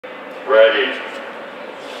Ready.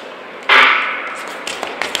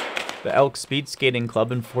 The Elk Speed Skating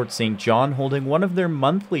Club in Fort St. John holding one of their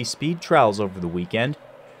monthly speed trials over the weekend.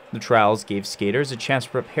 The trials gave skaters a chance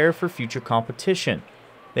to prepare for future competition.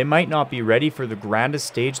 They might not be ready for the grandest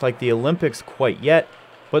stage like the Olympics quite yet,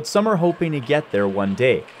 but some are hoping to get there one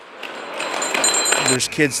day. There's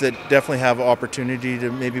kids that definitely have opportunity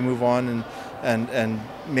to maybe move on and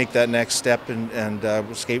make that next step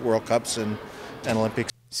and skate World Cups and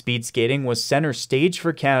Olympics. Speed skating was center stage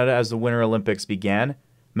for Canada as the Winter Olympics began.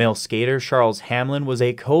 Male skater Charles Hamlin was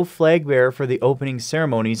a co-flag bearer for the opening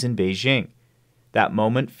ceremonies in Beijing. That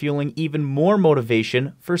moment fueling even more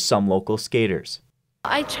motivation for some local skaters.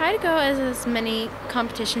 I try to go as many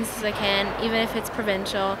competitions as I can, even if it's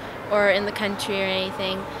provincial or in the country or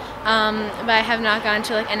anything. But I have not gone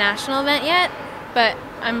to a national event yet, but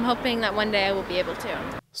I'm hoping that one day I will be able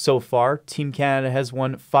to. So far, Team Canada has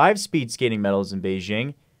won 5 speed skating medals in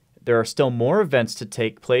Beijing. There are still more events to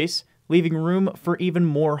take place, leaving room for even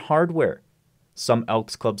more hardware. Some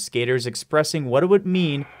Elks Club skaters expressing what it would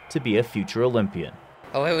mean to be a future Olympian.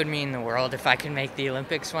 Oh, it would mean the world if I could make the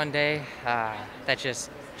Olympics one day. That's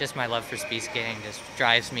just my love for speed skating just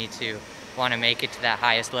drives me to want to make it to that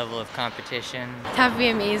highest level of competition. That would be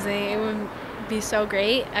amazing. It would be so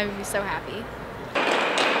great. I would be so happy.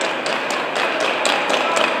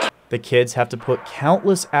 The kids have to put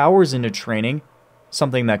countless hours into training,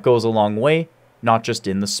 something that goes a long way, not just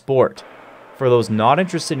in the sport. For those not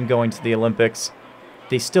interested in going to the Olympics,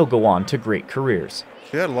 they still go on to great careers.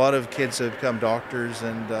 We had a lot of kids that become doctors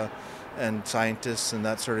and scientists and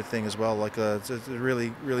that sort of thing as well. It's a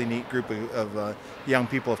really neat group of young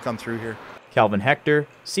people have come through here. Calvin Hector,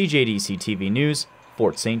 CJDC TV News,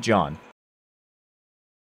 Fort St. John.